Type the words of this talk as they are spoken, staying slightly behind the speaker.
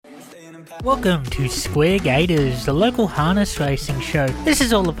Welcome to Square Gaiters, the local harness racing show. This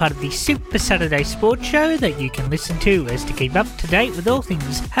is all a part of the Super Saturday Sports Show that you can listen to as to keep up to date with all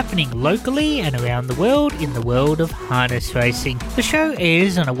things happening locally and around the world in the world of harness racing. The show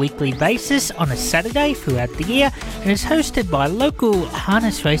airs on a weekly basis on a Saturday throughout the year and is hosted by local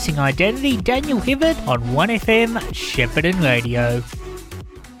harness racing identity Daniel Hibbert on 1FM Shepparton Radio.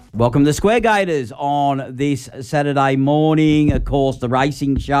 Welcome to Square Gaiters on this Saturday morning. Of course, the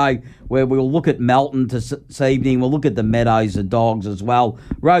racing show where we'll look at Melton this evening. We'll look at the Meadows, the Dogs as well.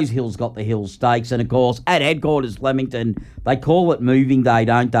 Rose Hill's got the Hill Stakes. And, of course, at headquarters Flemington, they call it Moving Day,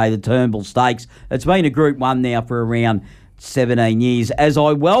 don't they, the Turnbull Stakes. It's been a Group 1 now for around 17 years. As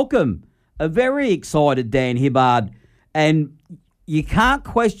I welcome a very excited Dan Hibbard. And you can't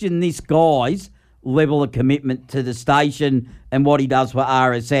question this guy's level of commitment to the station and what he does for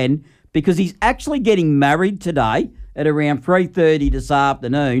RSN, because he's actually getting married today at around 3:30 this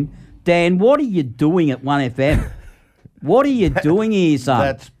afternoon. Dan, what are you doing at 1FM? What are you doing here, son?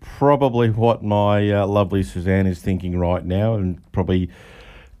 That's probably what my lovely Suzanne is thinking right now, and probably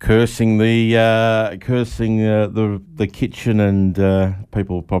cursing the kitchen and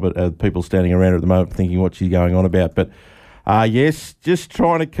people standing around at the moment thinking what she's going on about. But yes, just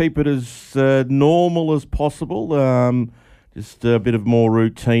trying to keep it as normal as possible. Just a bit of more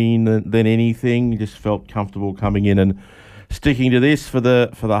routine than anything. Just felt comfortable coming in and sticking to this for the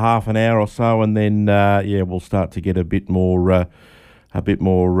half an hour or so, and then we'll start to get a bit more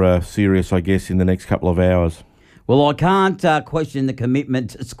serious, I guess, in the next couple of hours. Well, I can't question the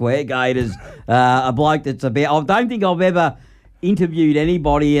commitment to Square Gaiters. A bloke that's about. I don't think I've ever interviewed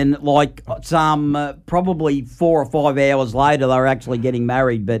anybody, and like some probably 4 or 5 hours later, they were actually getting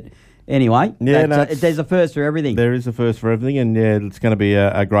married. But anyway, there's a first for everything. There is a first for everything, and it's going to be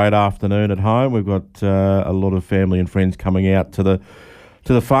a great afternoon at home. We've got a lot of family and friends coming out to the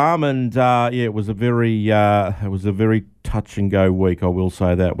farm, and it was a very touch and go week. I will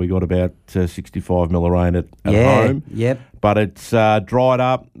say that we got about 65 mil of rain at home. Yep. But it's dried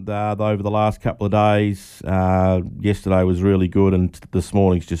up over the last couple of days. Yesterday was really good, and this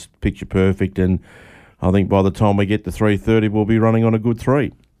morning's just picture perfect. And I think by the time we get to 3:30, we'll be running on a good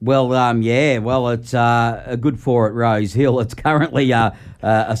 3. Well, it's a good 4 at Rose Hill. It's currently a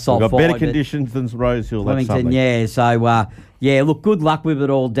soft 5. We've got better conditions than Rose Hill. Flemington, that's something. Yeah. So, look, good luck with it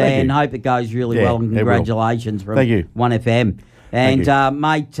all, Dan. Hope it goes really well, and congratulations from 1FM. And,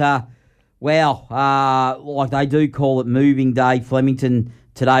 mate, like they do call it Moving Day, Flemington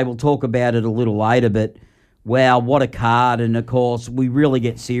today. We'll talk about it a little later, but, wow, what a card. And, of course, we really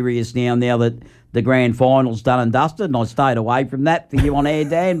get serious now that the grand final's done and dusted, and I stayed away from that for you on air,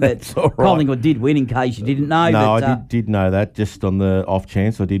 Dan, but right. Collingwood did win, in case you didn't know. No, I did know that, just on the off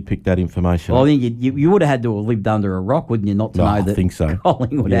chance. I did pick that information up. I think you would have had to have lived under a rock, wouldn't you, not to know that I think so.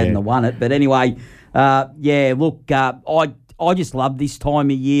 Collingwood hadn't won it. But anyway, I just love this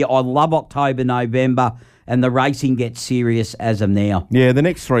time of year. I love October, November, and the racing gets serious as of now. Yeah, the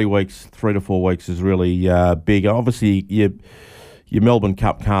next 3 to 4 weeks is really big. Obviously, your Melbourne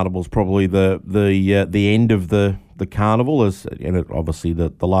Cup Carnival is probably the end of the carnival, obviously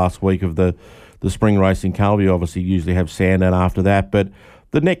the last week of the spring racing carnival. You obviously usually have Sandown after that, but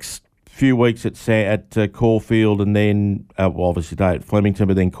the next few weeks at Caulfield, and then obviously day at Flemington,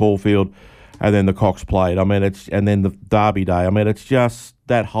 but then Caulfield, and then the Cox Plate. And then the Derby Day. It's just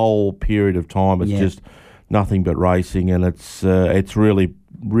that whole period of time. It's just nothing but racing, and it's really,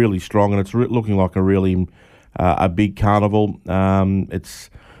 really strong, and it's looking like a big carnival.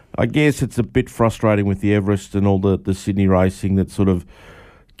 I guess it's a bit frustrating with the Everest and all the Sydney racing that sort of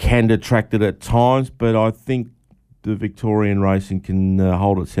can detract it at times, but I think the Victorian racing can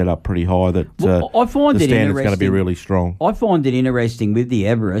hold its head up pretty high. I find the standard's going to be really strong. I find it interesting with the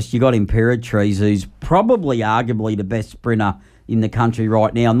Everest. You got Imperatrice, who's probably arguably the best sprinter in the country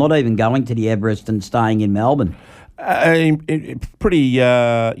right now, not even going to the Everest and staying in Melbourne. A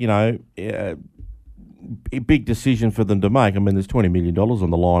big decision for them to make. There's $20 million on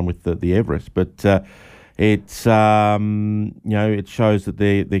the line with the Everest, but it shows that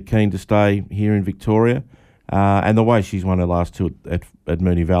they're keen to stay here in Victoria, and the way she's won her last two at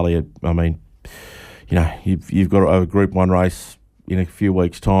Moonee Valley. You've got a Group 1 race in a few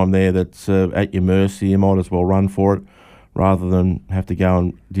weeks' time there that's at your mercy. You might as well run for it rather than have to go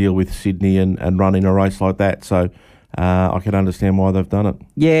and deal with Sydney and run in a race like that. So I can understand why they've done it.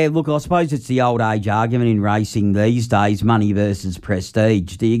 Yeah, look, I suppose it's the old age argument in racing these days, money versus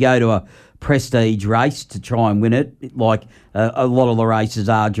prestige. Do you go to a prestige race to try and win it, like a lot of the races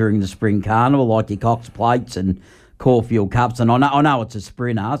are during the spring carnival, like your Cox Plates and Caulfield Cups, and I know it's a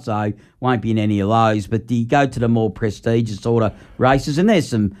sprinter, so won't be in any of those, but do you go to the more prestigious sort of races? And there's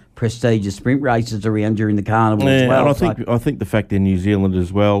some prestigious sprint races around during the carnival as well. And I think the fact they're New Zealand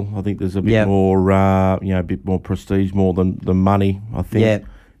as well, I think there's a bit more, a bit more prestige, more than money, I think.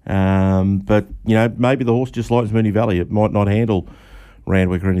 Yeah. But, maybe the horse just likes Moonee Valley. It might not handle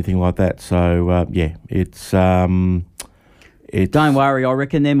Randwick or anything like that. So, it's... Don't worry, I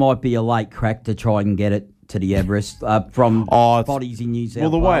reckon there might be a late crack to try and get it to the Everest from bodies in New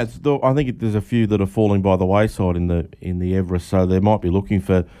Zealand. Well, I think there's a few that are falling by the wayside in the Everest, so they might be looking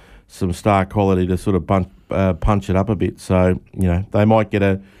for some star quality to sort of punch it up a bit. So they might get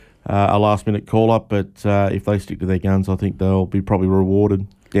a last minute call up, but if they stick to their guns, I think they'll be probably rewarded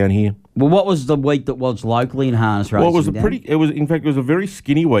down here. Well, what was the week that was locally in harness racing? Well, it was a very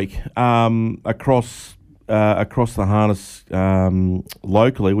skinny week across the harness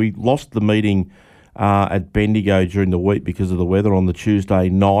locally. We lost the meeting at Bendigo during the week because of the weather on the Tuesday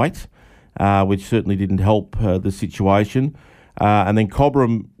night, which certainly didn't help the situation. And then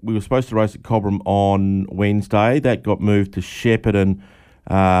Cobram, we were supposed to race at Cobram on Wednesday. That got moved to Shepparton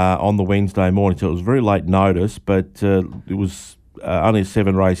on the Wednesday morning, so it was very late notice, but it was only a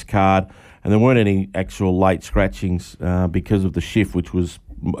 7-race card, and there weren't any actual late scratchings because of the shift, which was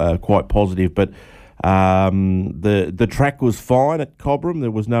quite positive. But the track was fine at Cobram. There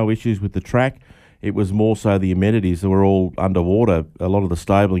was no issues with the track. It was more so the amenities that were all underwater. A lot of the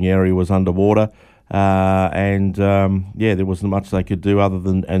stabling area was underwater. There wasn't much they could do other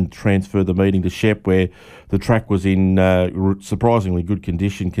than transfer the meeting to Shep, where the track was in surprisingly good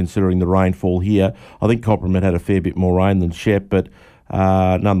condition considering the rainfall here. I think Cobram had a fair bit more rain than Shep, but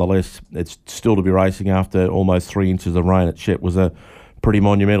nonetheless, it's still to be racing after almost 3 inches of rain at Shep was a pretty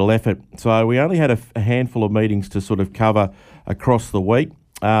monumental effort. So we only had a handful of meetings to sort of cover across the week.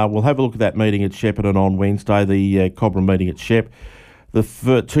 We'll have a look at that meeting at Shepparton on Wednesday, the Cobram meeting at Shep. The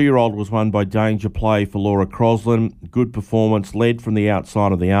 2-year-old was won by Danger Play for Laura Crosland. Good performance, led from the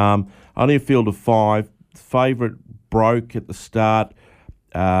outside of the arm. Only a field of 5. Favourite broke at the start.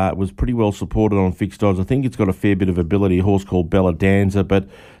 Was pretty well supported on fixed odds. I think it's got a fair bit of ability, a horse called Bella Danza, but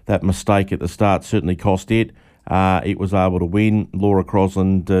that mistake at the start certainly cost it. It was able to win. Laura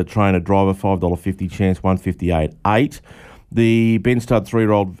Crosland, trainer driver, $5.50 chance, 158.8. The Ben Stud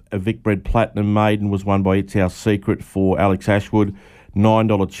 3-year-old Vic Bred Platinum Maiden was won by It's Our Secret for Alex Ashwood.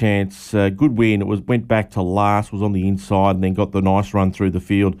 $9 chance. Good win. It went back to last, was on the inside, and then got the nice run through the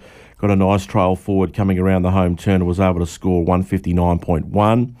field. Got a nice trail forward coming around the home turn and was able to score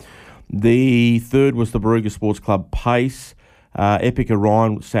 159.1. The third was the Baruga Sports Club Pace. Epic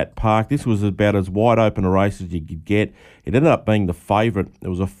Orion sat park. This was about as wide open a race as you could get. It ended up being the favourite. It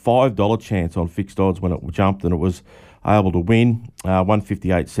was a $5 chance on fixed odds when it jumped, and it was able to win.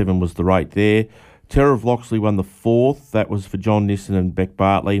 158.7 was the rate there. Terror of Loxley won the 4th. That was for John Nissen and Beck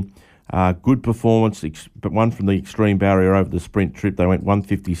Bartley. Good performance, but one from the extreme barrier over the sprint trip. They went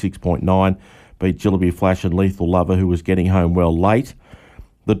 156.9, beat Jillaby Flash and Lethal Lover, who was getting home well late.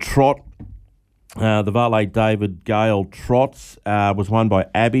 The trot, the Valet David Gale trots, was won by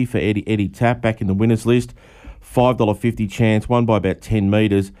Abbey for Eddie Tapp, back in the winners list. $5.50 chance, won by about 10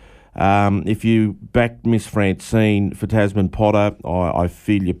 metres. If you back Miss Francine for Tasman Potter, I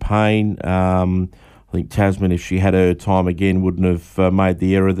feel your pain. I think Tasman, if she had her time again, wouldn't have made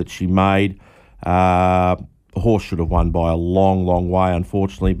the error that she made. The horse should have won by a long, long way,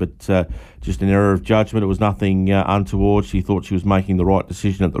 unfortunately, but just an error of judgment. It was nothing untoward. She thought she was making the right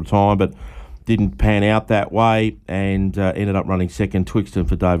decision at the time, but didn't pan out that way, and ended up running second. Twixton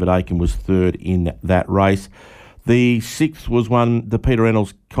for David Aiken was third in that race. The 6th was the Peter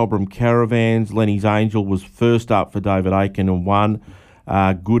Reynolds Cobram Caravans. Lenny's Angel was first up for David Aiken and won.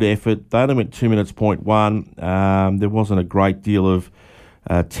 Good effort. They only went 2 minutes, 0.1. There wasn't a great deal of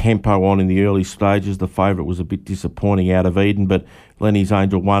tempo on in the early stages. The favourite was a bit disappointing out of Eden, but Lenny's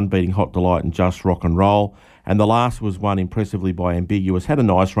Angel won, beating Hot Delight and Just Rock and Roll. And the last was won impressively by Ambiguous. Had a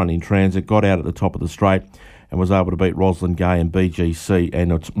nice run in transit, got out at the top of the straight, and was able to beat Rosalind Gay and BGC,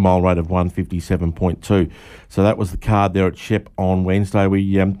 and a mile rate of 157.2. So that was the card there at Shep on Wednesday.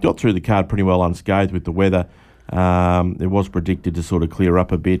 We got through the card pretty well unscathed with the weather. It was predicted to sort of clear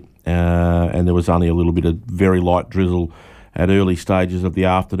up a bit, and there was only a little bit of very light drizzle at early stages of the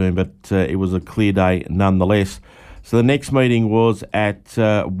afternoon, but it was a clear day nonetheless. So the next meeting was at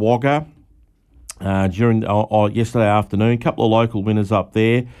Wagga during yesterday afternoon. A couple of local winners up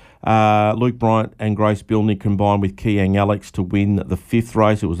there. Luke Bryant and Grace Bilney combined with Kiang Alex to win the 5th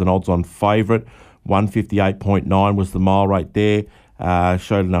race. It was an odds-on favourite. 158.9 was the mile rate there.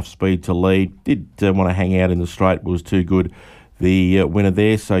 Showed enough speed to lead. Did want to hang out in the straight, but was too good. The winner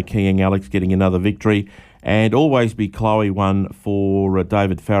there, so Kiang Alex getting another victory. And Always Be Chloe won for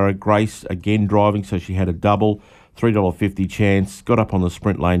David Farrer. Grace again driving, so she had a double. $3.50 chance. Got up on the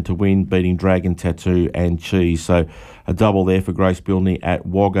sprint lane to win, beating Dragon Tattoo and Cheese. So a double there for Grace Bilney at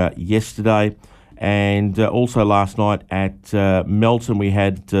Wagga yesterday. And also last night at Melton, we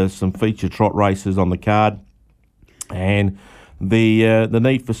had some feature trot races on the card. And the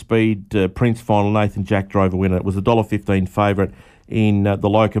Need for Speed Prince final, Nathan Jack drove a winner. It was a $1.15 favourite in the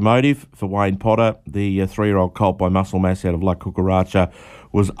Locomotive for Wayne Potter. The 3-year-old colt by Muscle Mass out of La Cucaracha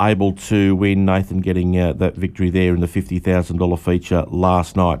was able to win, Nathan getting that victory there in the $50,000 feature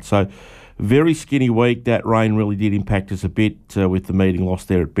last night. So very skinny week. That rain really did impact us a bit with the meeting lost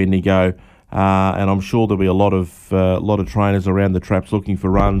there at Bendigo. And I'm sure there'll be a lot of trainers around the traps looking for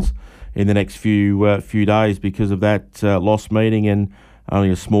runs in the next few days because of that lost meeting, and only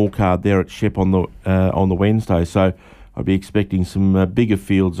a small card there at Shep on the Wednesday. So I'll be expecting some bigger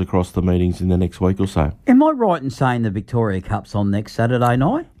fields across the meetings in the next week or so. Am I right in saying the Victoria Cup's on next Saturday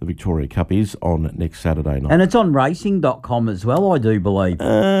night? The Victoria Cup is on next Saturday night. And it's on racing.com as well, I do believe.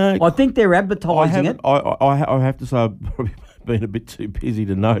 I think they're advertising it. I have to say I've probably been a bit too busy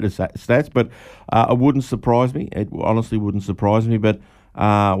to notice that stats, but it wouldn't surprise me. It honestly wouldn't surprise me, but...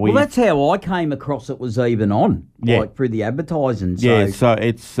 well, that's how I came across it was even on, like through the advertising. So. Yeah, so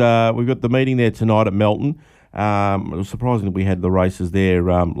it's we've got the meeting there tonight at Melton. It was surprising that we had the races there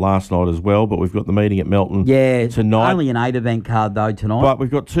last night as well, but we've got the meeting at Melton tonight. Only an 8-event card though tonight. But we've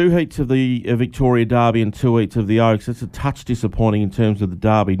got 2 heats of the Victoria Derby and 2 heats of the Oaks. That's a touch disappointing in terms of the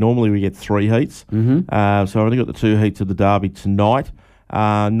Derby. Normally we get 3 heats. So I've only got the 2 heats of the Derby tonight.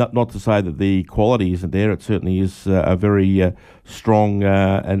 Not to say that the quality isn't there. It certainly is a very strong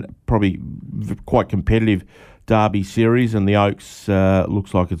and probably quite competitive Derby series, and the Oaks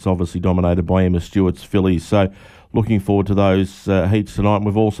looks like it's obviously dominated by Emma Stewart's fillies. So looking forward to those heats tonight. And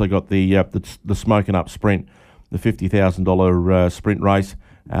we've also got the Smoking Up Sprint, the $50,000 sprint race,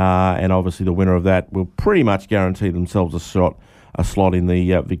 and obviously the winner of that will pretty much guarantee themselves a slot in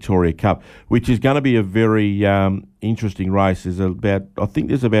the Victoria Cup, which is going to be a very interesting race. I think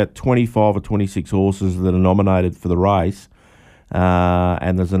there's about 25 or 26 horses that are nominated for the race,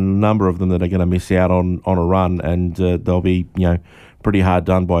 and there's a number of them that are going to miss out on a run, and they'll be pretty hard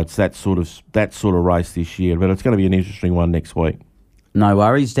done by. It's that sort of race this year, but it's going to be an interesting one next week. No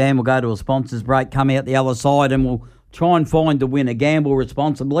worries, Dan. We'll go to a sponsors break, come out the other side, and we'll try and find the winner. Gamble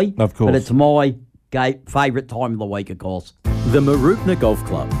responsibly, of course. But it's my favourite time of the week, of course. The Mooroopna Golf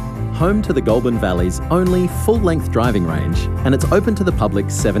Club, home to the Goulburn Valley's only full-length driving range, and it's open to the public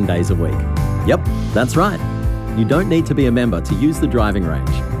 7 days a week. Yep, that's right. You don't need to be a member to use the driving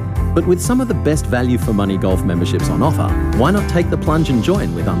range. But with some of the best value for money golf memberships on offer, why not take the plunge and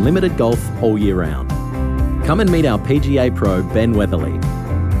join with unlimited golf all year round? Come and meet our PGA Pro, Ben Weatherly.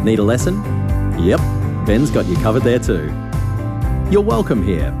 Need a lesson? Yep, Ben's got you covered there too. You're welcome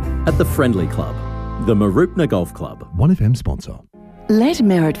here at the Friendly Club, the Mooroopna Golf Club. 1FM sponsor. Let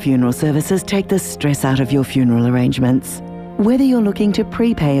Merit Funeral Services take the stress out of your funeral arrangements. Whether you're looking to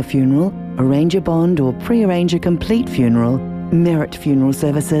prepay a funeral, arrange a bond or pre-arrange a complete funeral, Merit Funeral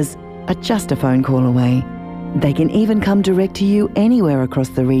Services are just a phone call away. They can even come direct to you anywhere across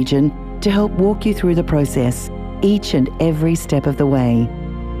the region to help walk you through the process, each and every step of the way.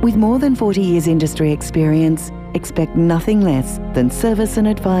 With more than 40 years industry experience, expect nothing less than service and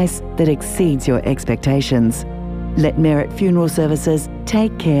advice that exceeds your expectations. Let Merit Funeral Services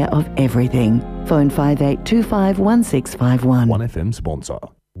take care of everything. Phone 5825 1651. 1FM sponsor.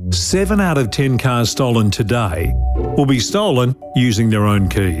 7 out of 10 cars stolen today will be stolen using their own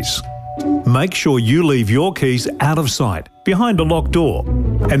keys. Make sure you leave your keys out of sight, behind a locked door,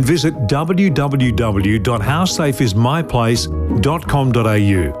 and visit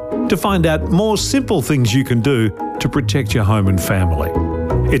www.howsafeismyplace.com.au to find out more simple things you can do to protect your home and family.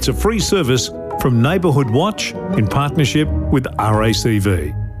 It's a free service from Neighbourhood Watch in partnership with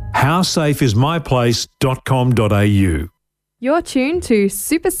RACV. howsafeismyplace.com.au. You're tuned to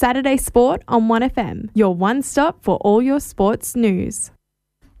Super Saturday Sport on 1FM, your one-stop for all your sports news.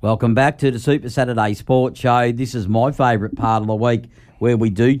 Welcome back to the Super Saturday Sports Show. This is my favourite part of the week where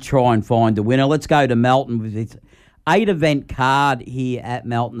we do try and find a winner. Let's go to Melton with this 8-event card here at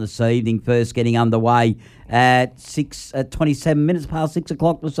Melton this evening. First getting underway at 27 minutes past 6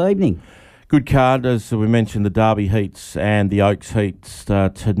 o'clock this evening. Good card, as we mentioned, the Derby heats and the Oaks heats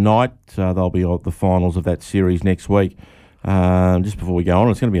tonight. They'll be at the finals of that series next week. Just before we go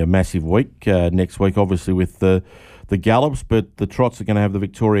on, it's going to be a massive week next week, obviously with the Gallops, but the Trots are going to have the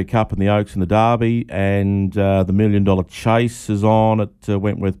Victoria Cup and the Oaks and the Derby, and the $1 Million Chase is on at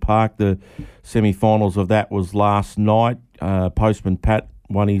Wentworth Park. The semi-finals of that was last night. Postman Pat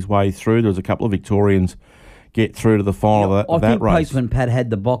won his way through. There was a couple of Victorians get through to the final of that think race. Postman Pat had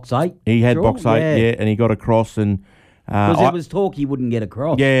the box 8. He had draw. box 8, and he got across. And because there was talk he wouldn't get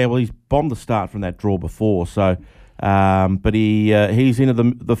across. Yeah, well, he's bombed the start from that draw before. So, but he's into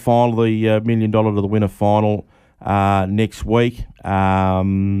the final, the $1 million to the winner final next week,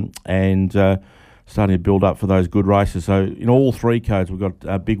 and starting to build up for those good races. So in all 3 codes, we've got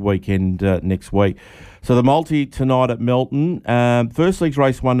a big weekend next week. So the multi tonight at Melton. First league's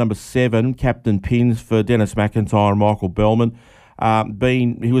race 1, number 7, Captain Pins for Dennis McIntyre and Michael Bellman.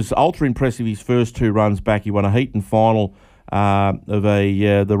 He was ultra impressive his first 2 runs back. He won a heat and final of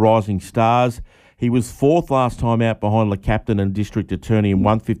the Rising Stars. He was 4th last time out behind the captain and district attorney in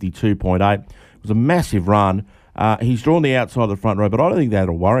 152.8. It was a massive run. He's drawn the outside of the front row, but I don't think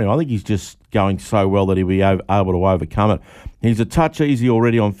that'll worry him. I think he's just going so well that he'll be able to overcome it. He's a touch easy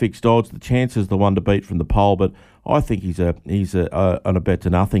already on fixed odds. The chance is the one to beat from the pole, but I think he's on a bet to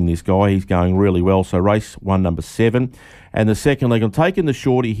nothing, this guy. He's going really well. So race 1, number 7. And the second leg, I'm taking the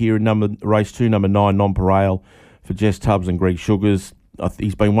shorty here in race 2, number 9, Nonpareil for Jess Tubbs and Greg Sugars.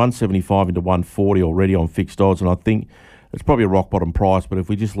 He's been 175 into 140 already on fixed odds, and I think it's probably a rock bottom price, but if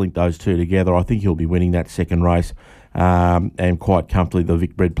we just link those 2 together, I think he'll be winning that second race, and quite comfortably the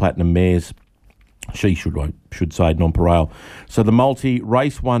Vic Bred Platinum mares. She should say Nonpareil. So the multi,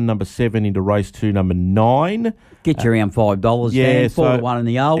 race 1, number 7 into race 2, number 9. Get you around $5. Yeah, Dan, 4 to 1 in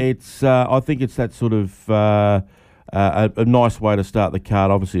the old. It's I think it's that sort of a nice way to start the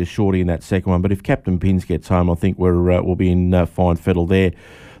card. Obviously a shorty in that second one, but if Captain Pins gets home, I think we'll be in fine fettle there.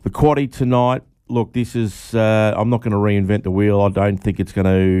 The quaddie tonight. Look, this is. I'm not going to reinvent the wheel. I don't think it's going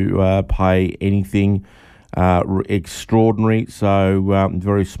to pay anything extraordinary. So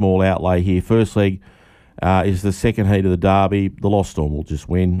very small outlay here. First leg is the second heat of the Derby. The Lost Storm will just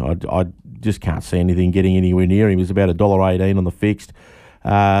win. I just can't see anything getting anywhere near him. He's about $1.18 on the fixed.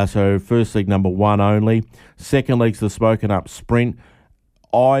 So first leg, number 1 only. Second leg's the Spoken Up Sprint.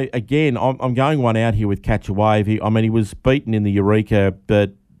 I'm going one out here with Catch a Wave. He was beaten in the Eureka,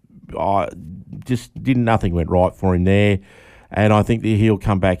 but nothing went right for him there. And I think that he'll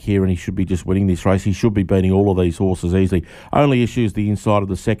come back here and he should be just winning this race. He should be beating all of these horses easily. Only issues the inside of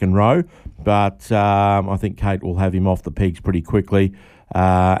the second row, but I think Kate will have him off the pegs pretty quickly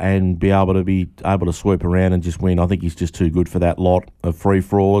and be able to swoop around and just win. I think he's just too good for that lot of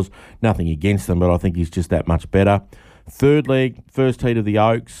free-for-allers. Nothing against them, but I think he's just that much better. Third leg, first heat of the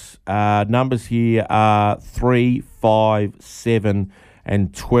Oaks. Numbers here are 3, 5, 7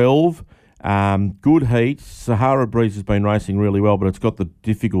 and 12. Good heat. Sahara Breeze has been racing really well, but it's got the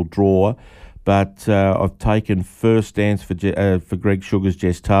difficult draw. But I've taken first stance for Greg Sugars,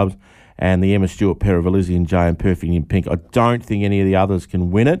 Jess Tubbs, and the Emma Stewart pair of Elysian J and Perfect in Pink. I don't think any of the others can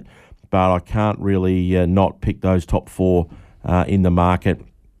win it, but I can't really not pick those top 4 in the market.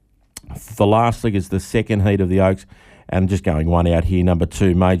 The last leg is the second heat of the Oaks, and I'm just going one out here, number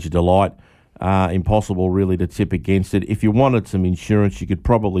 2, Major Delight. Impossible really to tip against it. If you wanted some insurance, you could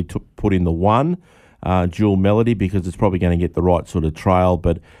probably put in the 1, Dual Melody, because it's probably going to get the right sort of trail,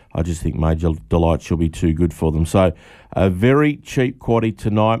 but I just think Major Delight should be too good for them. So a very cheap quaddie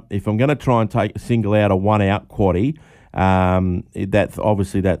tonight. If I'm going to try and single out a 1-out quaddie, that's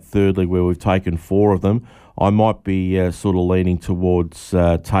obviously that third leg where we've taken 4 of them, I might be sort of leaning towards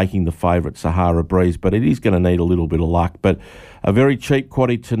taking the favourite Sahara Breeze, but it is going to need a little bit of luck. But a very cheap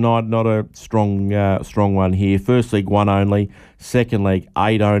quaddie tonight, not a strong one here. First leg 1 only, second leg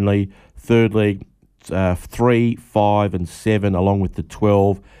 8 only, third leg 3, 5 and 7 along with the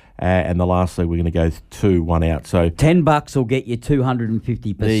 12. And the last leg we're going to go 2, 1 out. So $10 will get you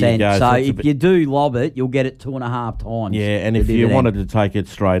 250%. There you go. So if you do lob it, you'll get it 2.5 times. Yeah, and if you wanted to take it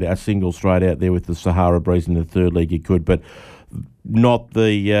a single straight out there with the Sahara Breeze in the third leg, you could, but not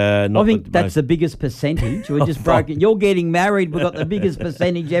the. I think that's the biggest percentage. We're just broken. You're getting married. We've got the biggest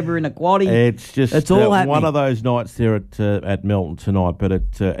percentage ever in a quaddie. It's all one of those nights there at Melton tonight, but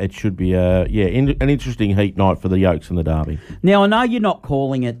it should be an interesting heat night for the Oaks and the Derby. Now I know you're not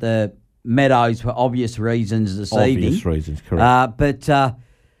calling it the Meadows for obvious reasons this evening. Obvious reasons, correct. But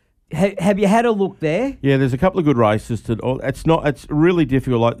have you had a look there? Yeah, there's a couple of good races. It's really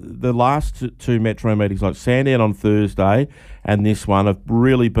difficult. Like the last 2 Metro meetings, like Sandown on Thursday and this one, have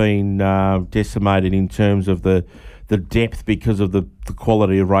really been decimated in terms of the depth because of the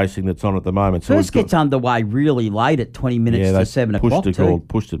quality of racing that's on at the moment. So First gets underway really late at 20 minutes to 7 o'clock.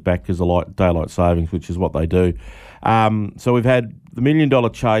 Pushed it back because of daylight savings, which is what they do. So we've had the $1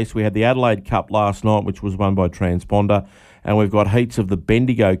 Million Chase. We had the Adelaide Cup last night, which was won by Transponder. And we've got heats of the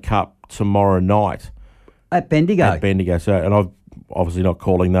Bendigo Cup tomorrow night. At Bendigo? At Bendigo. So, and I'm obviously not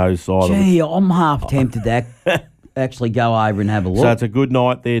calling those either. Gee, I'm half tempted that. actually go over and have a look. So it's a good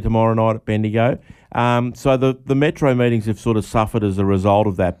night there tomorrow night at Bendigo. So the Metro meetings have sort of suffered as a result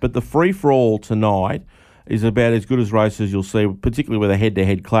of that. But the free-for-all tonight is about as good as races you'll see, particularly with a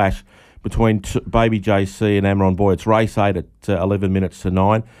head-to-head clash between Baby JC and Amron Boy. It's race 8 at 11 minutes to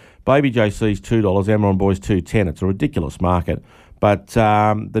 9. Baby JC's $2, Amron Boy's $2.10. It's a ridiculous market. But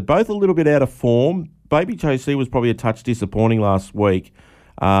they're both a little bit out of form. Baby JC was probably a touch disappointing last week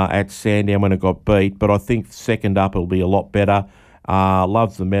at Sandown when it got beat, but I think second up it'll be a lot better.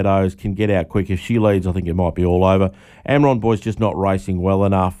 Loves the meadows, can get out quick. If she leads, I think it might be all over. Amron Boy's just not racing well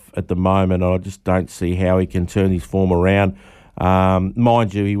enough at the moment, and I just don't see how he can turn his form around.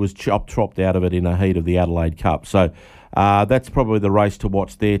 Mind you, he was chopped out of it in a heat of the Adelaide Cup. So that's probably the race to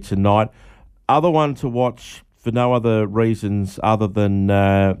watch there tonight. Other one to watch for no other reasons other than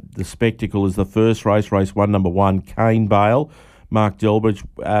the spectacle is the first race 1, number 1, Cane Bale. Mark Delbridge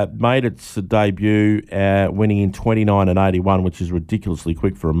made its debut winning in 29 and 81, which is ridiculously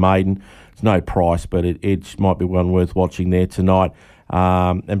quick for a maiden. It's no price, but it might be one worth watching there tonight.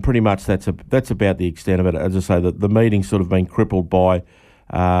 And pretty much that's about the extent of it. As I say, the meeting's sort of been crippled by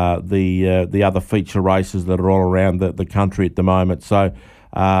the other feature races that are all around the country at the moment. So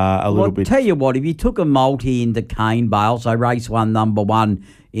little bit. Tell you what, if you took a multi into Cane Bale, so race 1, number 1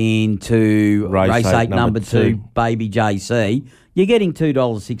 into race 8, number 2, Baby JC, you're getting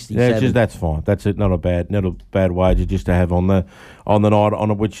 $2.67. Yeah, that's fine. That's it. Not a bad wager just to have on the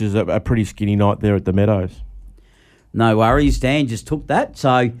night which is a pretty skinny night there at the Meadows. No worries, Dan just took that.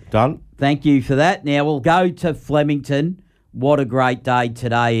 So done. Thank you for that. Now we'll go to Flemington. What a great day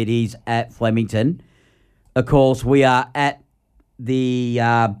today it is at Flemington. Of course, we are at the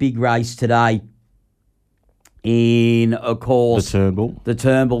big race today in, of course, the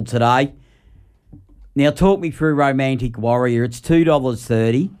Turnbull today. Now, talk me through Romantic Warrior. It's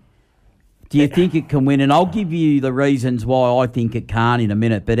 $2.30. Do you think it can win? And I'll give you the reasons why I think it can't in a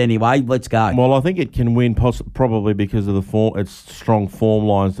minute. But anyway, let's go. Well, I think it can win probably because of its strong form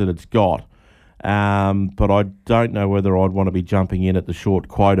lines that it's got. But I don't know whether I'd want to be jumping in at the short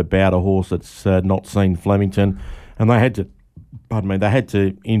quote about a horse that's not seen Flemington. And they had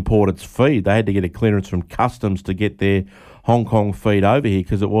to import its feed. They had to get a clearance from customs to get their Hong Kong feed over here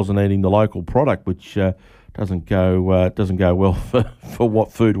because it wasn't eating the local product, which doesn't go well for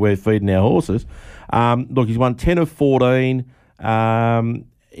what food we're feeding our horses. Look, he's won 10 of 14.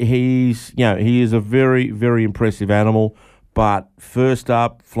 He is a very, very impressive animal. But first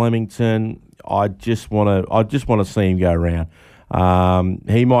up, Flemington, I just want to see him go around.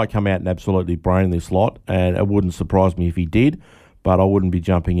 He might come out and absolutely brain this lot, and it wouldn't surprise me if he did, but I wouldn't be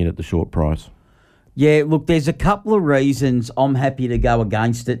jumping in at the short price. Yeah, look, there's a couple of reasons I'm happy to go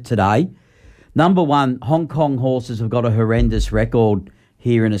against it today. Number one, Hong Kong horses have got a horrendous record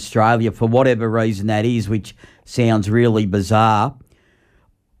here in Australia for whatever reason that is, which sounds really bizarre.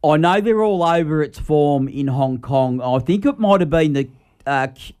 I know they're all over its form in Hong Kong. I think it might have been the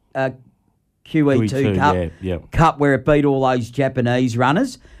QE2 Cup, Cup where it beat all those Japanese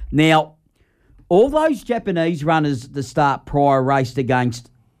runners. Now, all those Japanese runners at the start prior raced against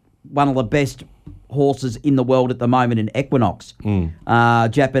one of the best horses in the world at the moment in Equinox,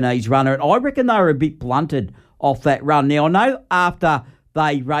 Japanese runner. And I reckon they were a bit blunted off that run. Now, I know after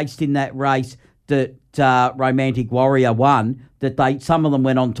they raced in that race that Romantic Warrior won, that some of them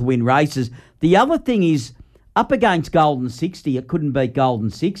went on to win races. The other thing is, up against Golden 60, it couldn't beat Golden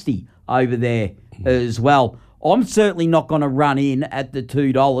 60 over there as well. I'm certainly not going to run in at the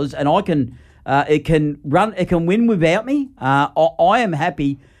 $2, and it can win without me. I am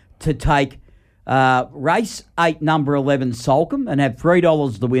happy to take race 8, number 11, Solcombe, and have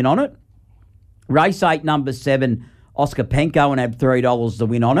 $3 to win on it. Race 8, number 7, Oscar Penko, and have $3 to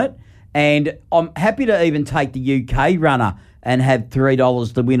win on it. And I'm happy to even take the UK runner and have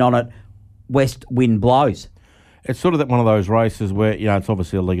 $3 to win on it, West Wind Blows. It's sort of one of those races where, it's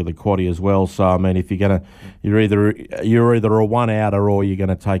obviously a leg of the quaddie as well. So, I mean, if you're either a one-outer or you're going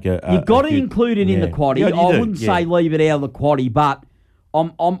to take you've got to include it in the quaddie. Yeah, I wouldn't say leave it out of the quaddie, but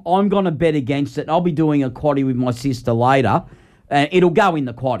I'm going to bet against it. I'll be doing a quaddie with my sister later. It'll go in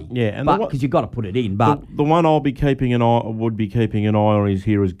the quaddie. Yeah, and because you've got to put it in. But the one would be keeping an eye on is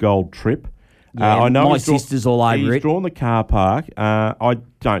here is Gold Trip. Yeah, I know my sister's all over it. He's drawn the car park. I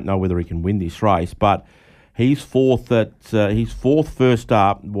don't know whether he can win this race, but his fourth first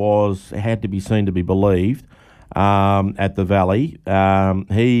up had to be seen to be believed at the Valley.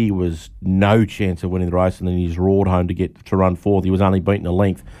 He was no chance of winning the race, and then he's roared home to run fourth. He was only beaten a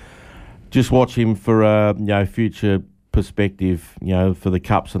length. Just watch him for future perspective, for the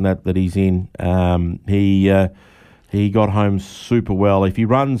cups and that he's in. He got home super well. If he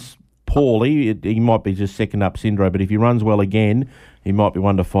runs poorly, he might be just second up syndrome. But if he runs well again, he might be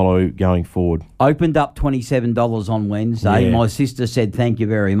one to follow going forward. Opened up $27 on Wednesday. Yeah. My sister said thank you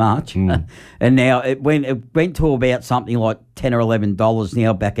very much, and now it went to about something like $10 or $11.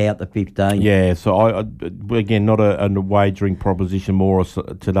 Now back out to 15. Yeah, so I again, not a wagering proposition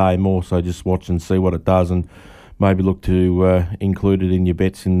today, more so just watch and see what it does, and maybe look to include it in your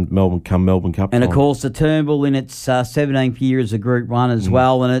bets in Melbourne Cup. And of time. course, the Turnbull in its 17th year as a Group 1 as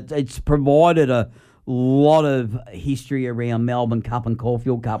well, and it's provided a lot of history around Melbourne Cup and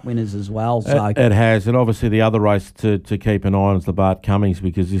Caulfield Cup winners as well. So It has, and obviously the other race to keep an eye on is the Bart Cummings,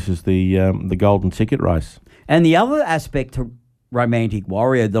 because this is the golden ticket race. And the other aspect to Romantic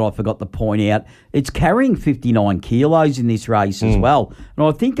Warrior that I forgot to point out, it's carrying 59 kilos in this race as well. And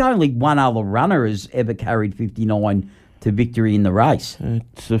I think only one other runner has ever carried 59 to victory in the race.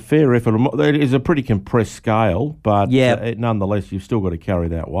 It's a fair effort. It is a pretty compressed scale, but nonetheless, you've still got to carry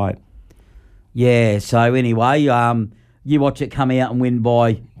that weight. Yeah, so anyway, you watch it come out and win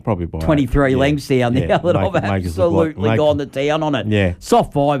by Probably by 23 lengths down there that I've absolutely gone to town on it. Yeah.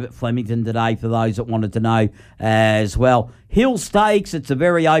 Soft 5 at Flemington today for those that wanted to know as well. Hill Stakes, it's a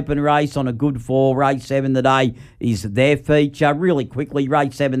very open race on a good 4. Race 7 today is their feature. Really quickly,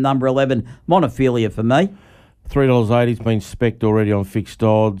 race 7, number 11, Montefilia for me. $3.80's been spec'd already on fixed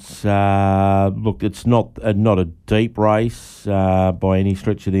odds. Look, it's not a deep race by any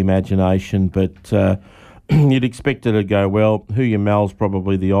stretch of the imagination, but you'd expect it to go well. Who You Mal's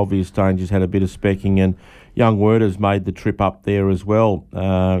probably the obvious danger. He's had a bit of specking, and Young Werder's made the trip up there as well.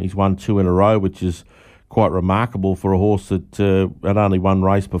 He's won 2 in a row, which is quite remarkable for a horse that had only one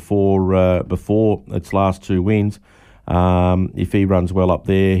race before its last 2 wins. If he runs well up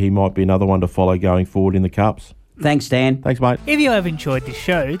there, he might be another one to follow going forward in the Cups. Thanks, Dan. Thanks, mate. If you have enjoyed the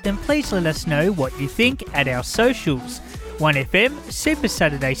show, then please let us know what you think at our socials. 1FM Super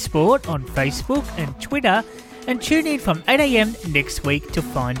Saturday Sport on Facebook and Twitter, and tune in from 8 a.m. next week to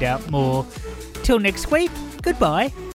find out more. Till next week, goodbye.